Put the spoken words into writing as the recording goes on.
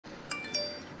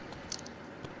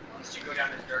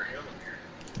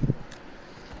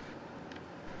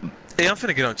Hey, I'm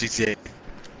finna get on GTA.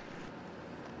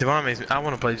 Devon makes me. I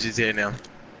want to play GTA now.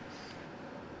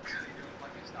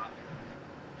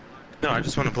 No, I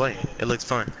just want to play. It looks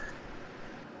fun.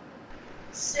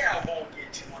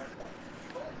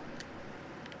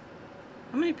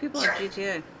 How many people are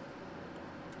GTA?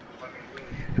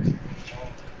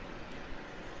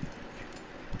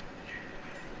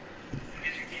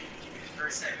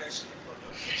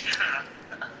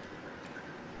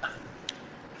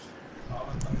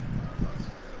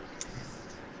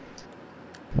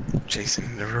 Jason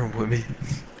in the room with me.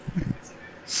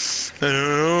 I don't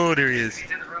know. There he is.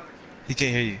 He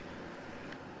can't hear you.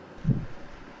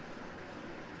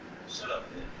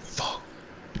 Fuck.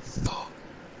 Fuck.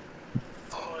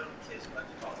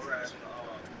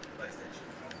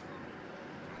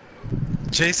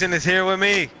 Jason is here with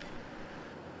me.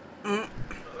 Mm.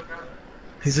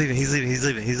 He's leaving. He's leaving. He's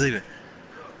leaving. He's leaving.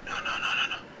 No, no, no, no,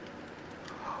 no.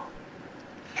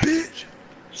 Bitch.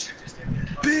 Bitch.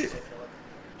 Bitch.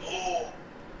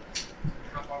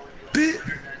 Bitch.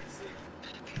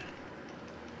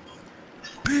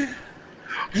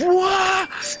 What?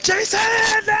 Jason!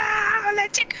 No!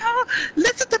 Let you go!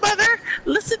 Listen to mother!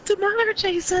 Listen to mother,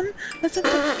 Jason! Listen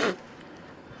to...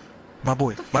 My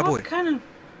boy, my boy.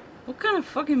 What kind of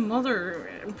fucking mother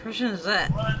impression is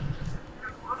that?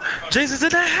 Jason's in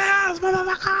the house,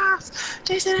 motherfuckers!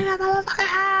 Jason in the motherfucking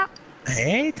house!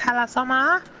 Hey, Tyler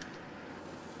Sama!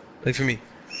 Wait for me.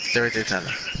 They're right there,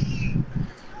 Tyler.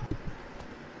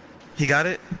 He got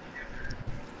it?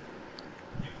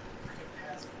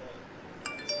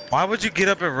 Why would you get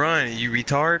up and run, you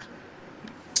retard?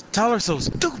 Tyler's so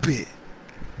stupid!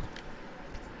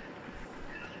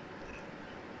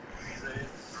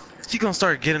 He gonna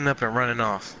start getting up and running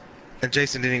off. And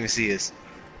Jason didn't even see us.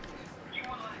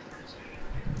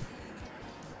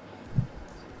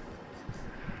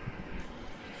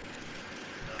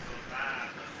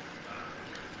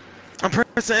 I'm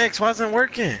pressing X, why isn't it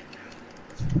working?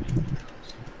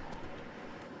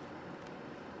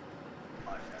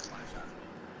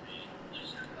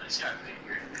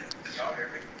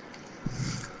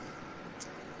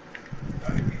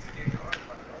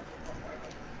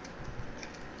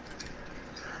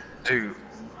 Dude.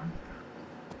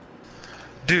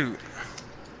 Dude.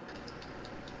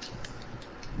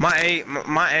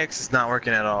 My X is not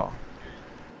working at all.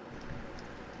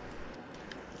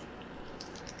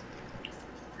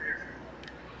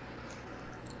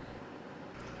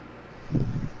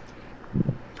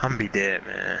 I'm gonna be dead,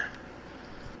 man.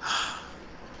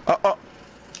 Oh, oh.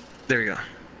 There we go.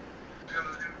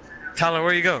 Tyler,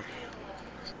 where you go?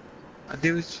 I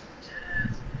do it.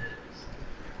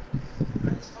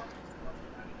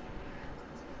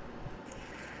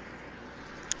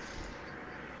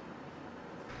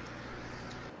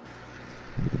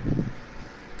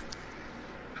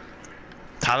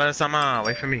 Tyler, Sama,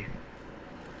 wait for me.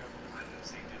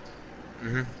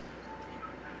 Mm-hmm.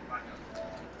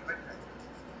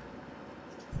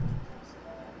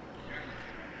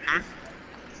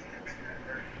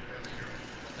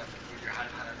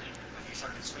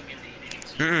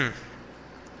 Mm-mm.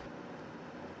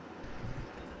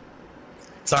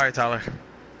 Sorry, Tyler.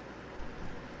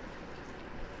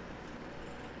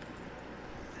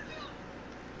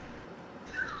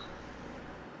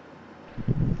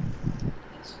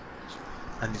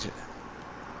 I need you.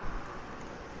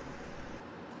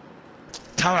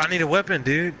 Tyler, I need a weapon,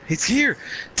 dude. He's here.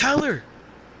 Tyler!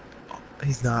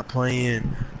 He's not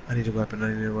playing. I need a weapon,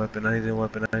 I need a weapon, I need a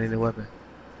weapon, I need a weapon.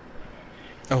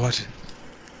 Oh, watch it.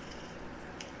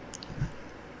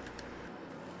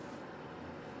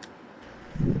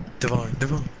 Devon,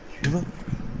 Devon, Devon.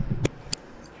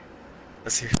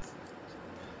 Let's hear.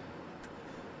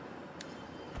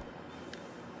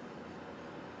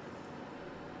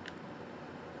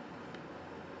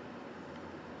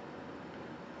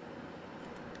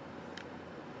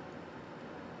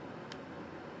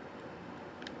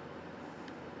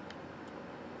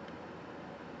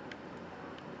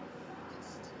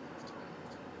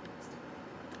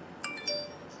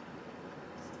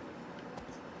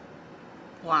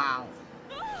 Wow.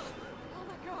 Oh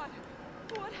my god,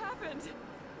 what happened?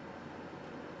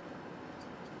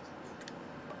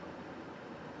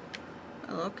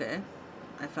 Oh, okay.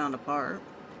 I found a part.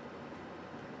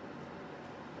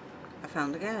 I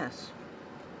found the gas.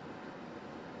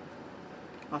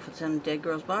 Off of some dead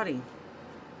girl's body.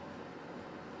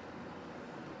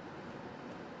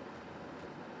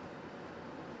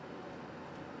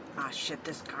 Ah, shit,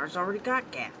 this car's already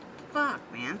got gas. Fuck,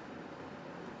 man.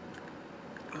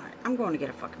 Alright, I'm going to get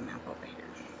a fucking map over here.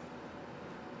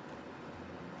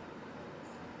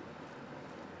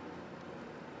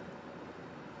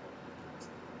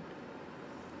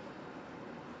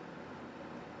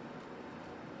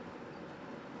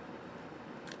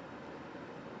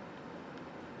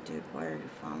 dude, why are you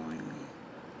following me?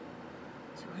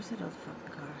 So where's that other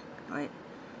fucking car? Wait.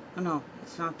 Oh no,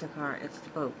 it's not the car, it's the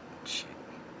boat. Shit.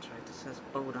 That's right, this says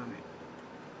boat on it.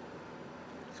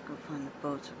 Let's go find the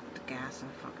boat so I can put the gas in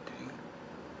the fucking tank.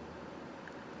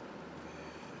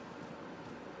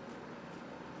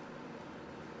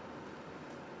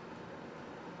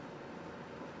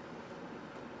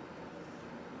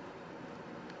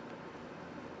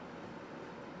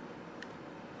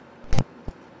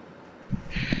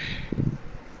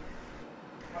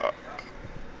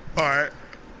 Alright.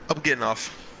 I'm getting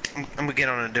off. I'm gonna get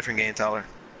on a different game, Tyler.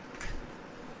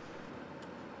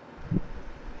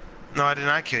 No, I did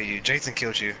not kill you. Jason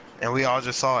killed you. And we all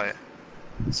just saw it.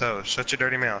 So, shut your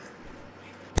dirty mouth.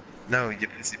 No, you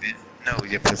pussy bitch. No,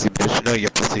 you pussy bitch. No, you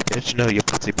pussy bitch. No, you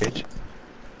pussy bitch.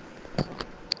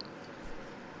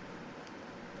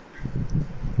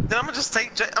 Then I'm gonna just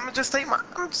take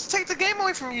the game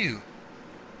away from you.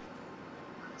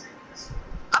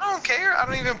 I don't care. I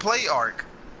don't even play Ark.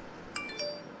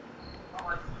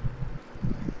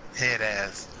 Head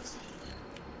ass.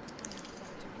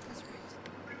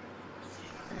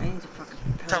 I need to fucking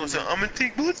Tell us, I'm gonna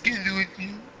take bullets to do with you.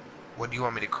 What do you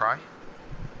want me to cry?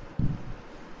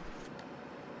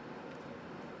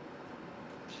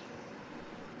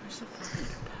 Where's the fucking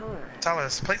propeller at? Tyler,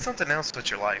 let's play something else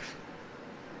with your life.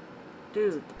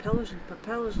 Dude, the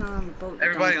propeller's not on the boat.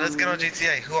 Everybody, let's get on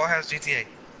GTA. Who all has GTA?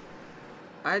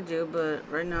 I do, but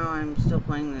right now I'm still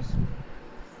playing this.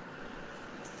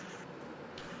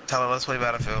 Tyler, let's play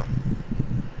Battlefield.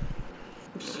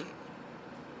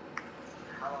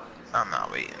 I'm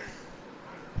not waiting.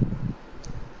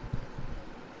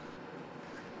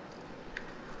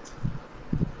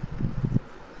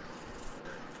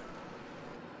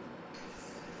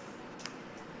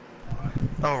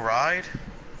 Oh, ride?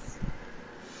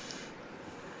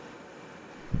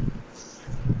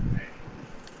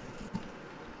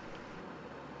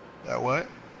 That what?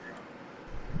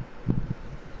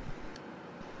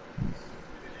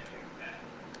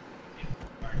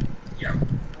 Yep.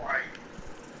 Right.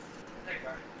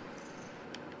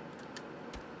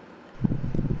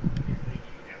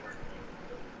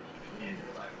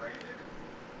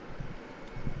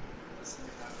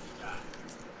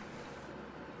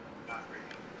 I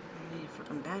need a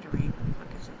fucking battery. What the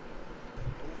fuck is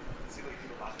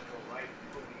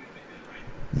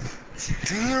it?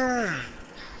 Damn.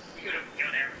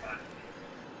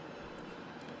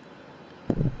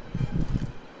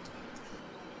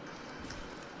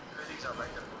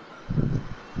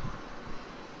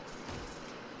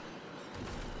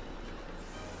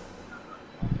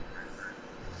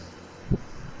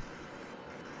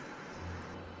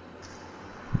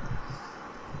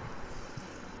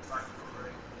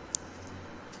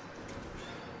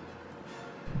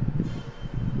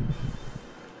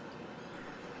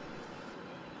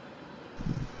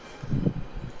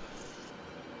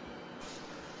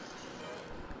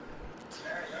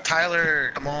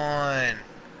 Tyler, come on.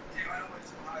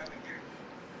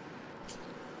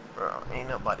 Bro, ain't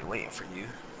nobody waiting for you.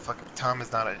 Fucking Tom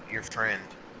is not your friend.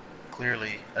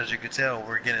 Clearly, as you can tell,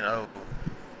 we're getting old.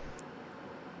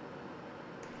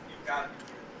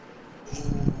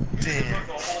 Damn.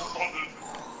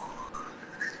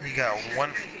 You got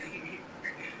one.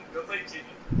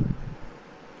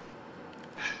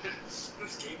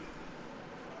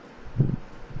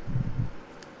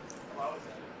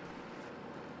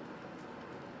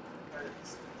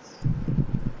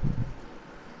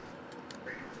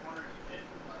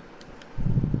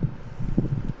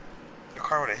 Your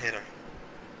car would have hit him.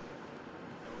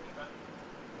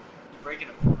 Breaking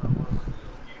a corner.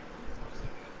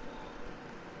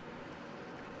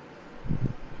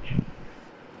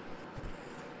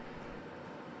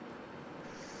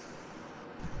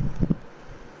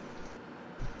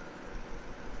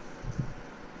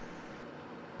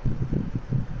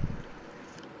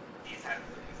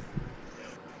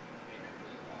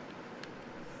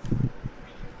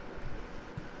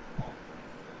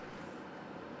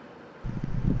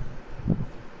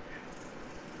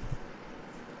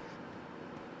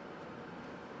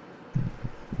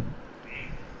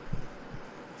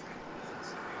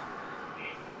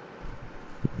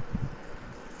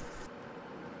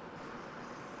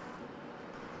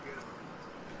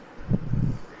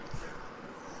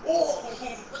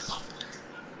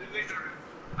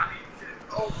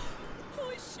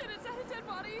 Holy shit, is that a dead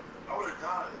body?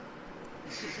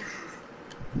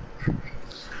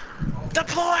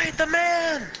 Deploy the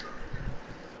man!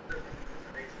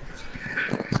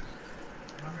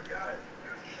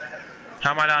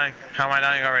 How am I dying? How am I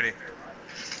dying already?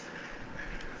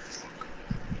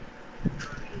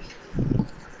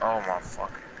 Oh my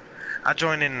fuck. I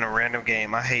joined in a random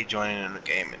game. I hate joining in a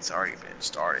game. It's already been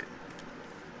started.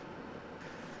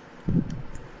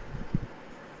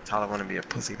 Tyler wanna be a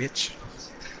pussy bitch.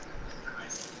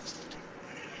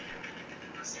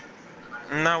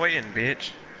 I'm not waiting,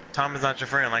 bitch. Tom is not your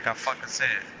friend, like I fucking said.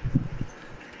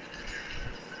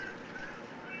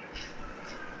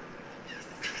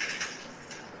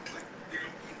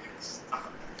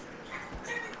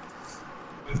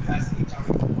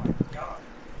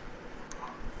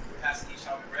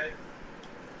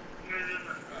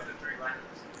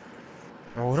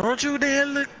 Oh, don't you dare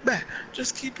look back.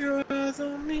 Just keep your eyes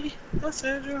on me. I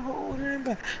said you're holding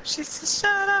back. She said,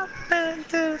 shut up and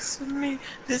dance with me.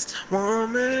 This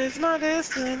woman is my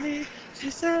destiny. She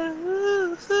said,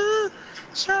 ooh, ooh,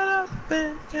 shut up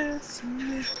and dance with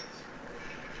me.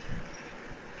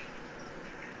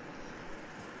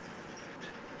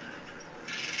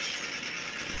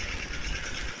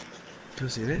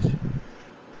 Pussy bitch.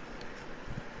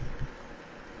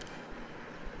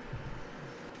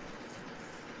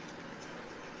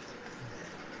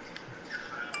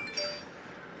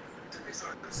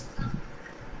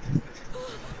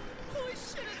 Holy shit,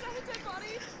 is that a dead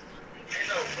body?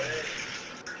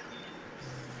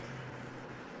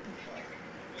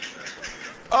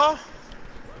 Oh!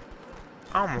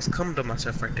 I almost come to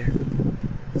myself right there.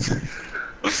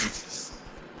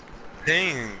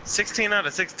 Dang, 16 out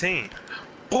of 16.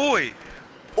 Boy!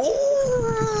 Ooh!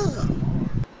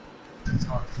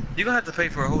 You're gonna have to pay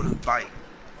for a whole new bike.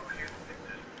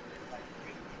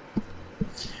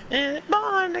 And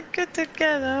born to get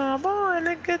together, born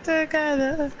to get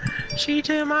together. She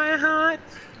took my heart.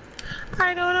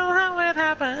 I don't know how it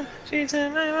happened. She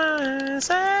took my mind and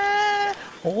said,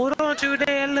 oh, don't you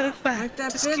dare look back. Like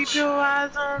that Just bitch? keep your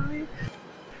eyes on me.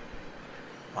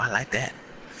 Oh, I like that.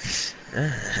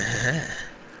 Oh,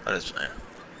 that's fine.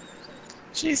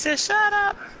 She said, shut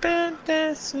up and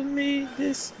dance with me.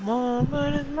 This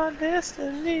moment is my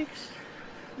destiny.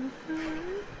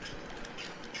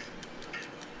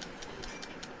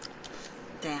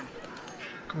 Damn.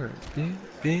 Come here,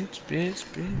 bitch.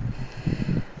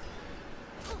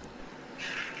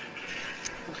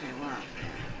 Okay, wow.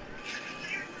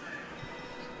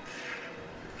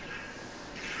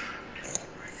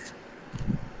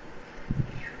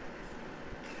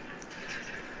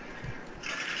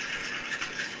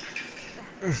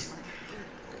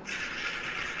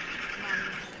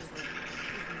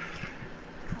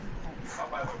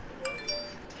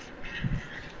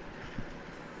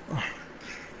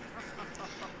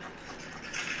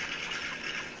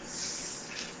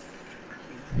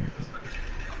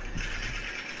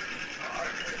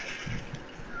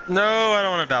 No, I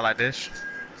don't want to die like this.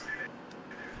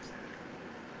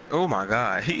 Oh my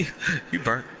god, he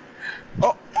burnt.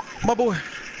 Oh, my boy.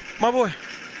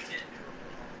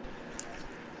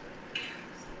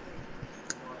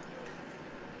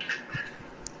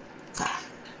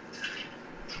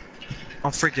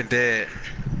 I'm freaking dead.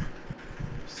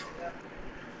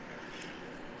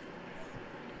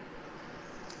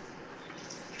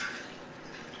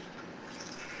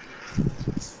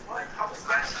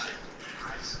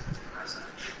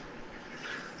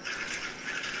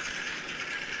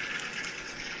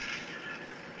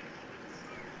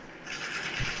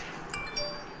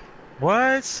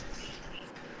 What?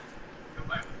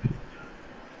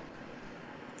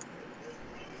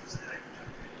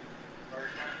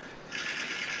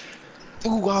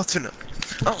 Ooh, alternate.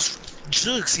 Oh,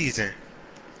 jug season.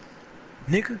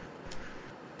 Nigga.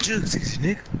 Jug season,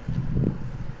 nigga.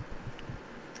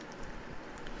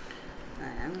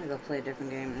 Alright, I'm gonna go play a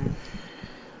different game now.